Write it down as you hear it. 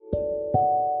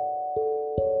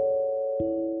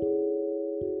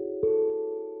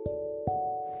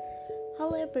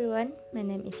everyone, my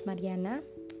name is Mariana.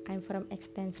 I'm from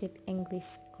Extensive English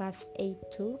Class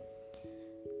A2.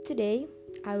 Today,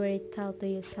 I will tell to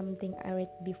you something I read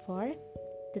before.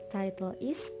 The title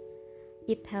is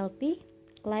Eat Healthy,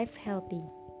 Live Healthy.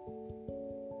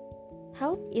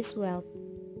 Health is wealth,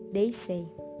 they say.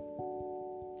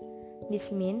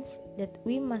 This means that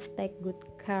we must take good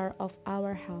care of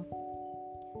our health.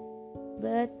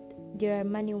 But there are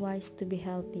many ways to be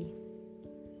healthy.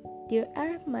 There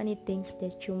are many things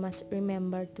that you must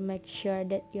remember to make sure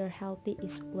that your healthy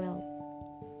is well.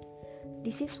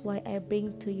 This is why I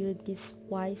bring to you this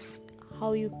wise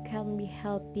how you can be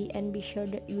healthy and be sure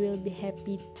that you will be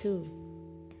happy too.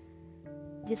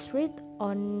 Just read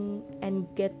on and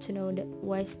get to know the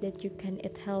ways that you can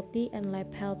eat healthy and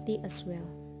live healthy as well.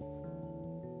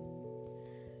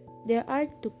 There are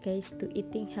two keys to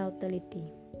eating healthily.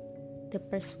 The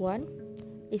first one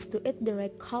is to eat the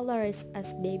right calories as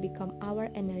they become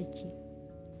our energy.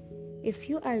 If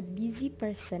you are a busy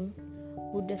person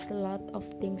who does a lot of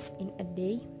things in a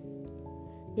day,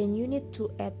 then you need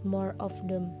to add more of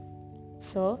them,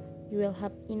 so you will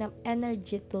have enough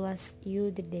energy to last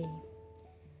you the day.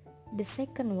 The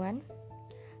second one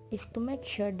is to make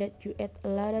sure that you eat a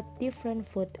lot of different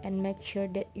food and make sure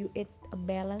that you eat a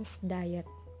balanced diet.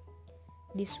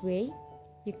 This way,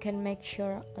 you can make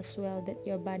sure as well that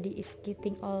your body is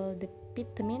getting all the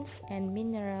vitamins and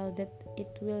minerals that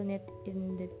it will need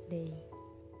in the day.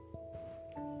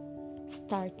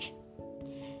 Starch.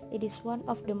 It is one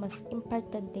of the most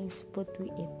important things food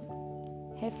we eat.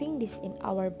 Having this in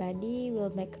our body will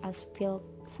make us feel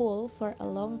full for a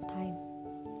long time.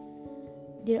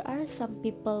 There are some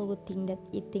people who think that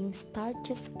eating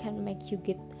starches can make you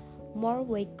get more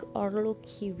weight or look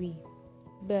heavy,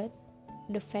 but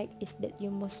the fact is that you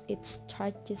must eat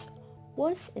starches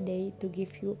once a day to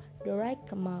give you the right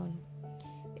amount.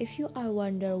 If you are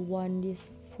wondering what these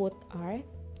foods are,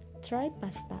 try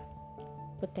pasta,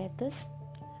 potatoes,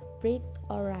 bread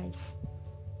or rice,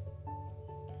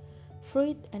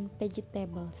 fruit and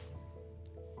vegetables.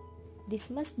 This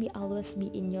must always be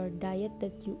in your diet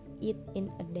that you eat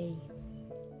in a day.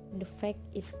 The fact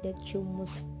is that you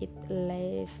must eat at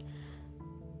least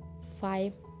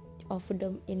 5 of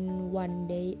them in one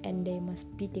day, and they must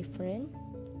be different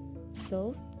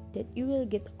so that you will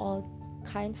get all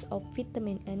kinds of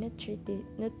vitamin and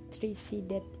nutrition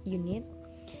that you need.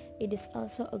 It is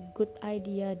also a good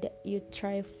idea that you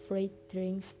try fruit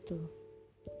drinks too,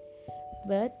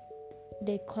 but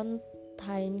they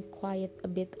contain quite a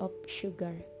bit of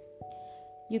sugar.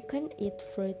 You can eat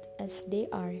fruit as they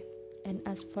are, and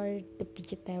as for the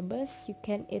vegetables, you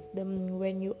can eat them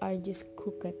when you are just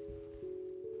cooked.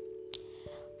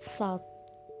 Salt.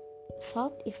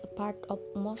 Salt is a part of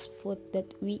most food that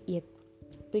we eat.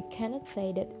 We cannot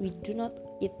say that we do not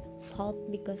eat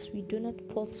salt because we do not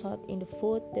put salt in the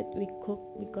food that we cook,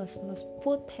 because most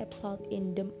food have salt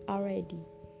in them already.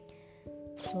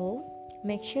 So,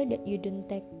 make sure that you don't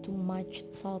take too much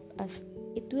salt as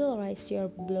it will raise your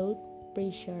blood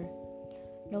pressure.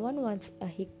 No one wants a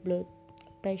high blood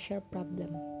pressure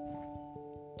problem.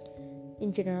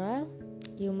 In general,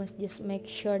 you must just make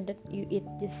sure that you eat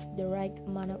just the right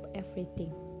amount of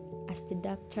everything. As the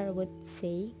doctor would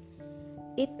say,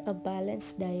 eat a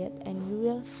balanced diet and you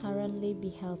will certainly be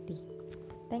healthy.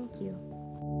 Thank you.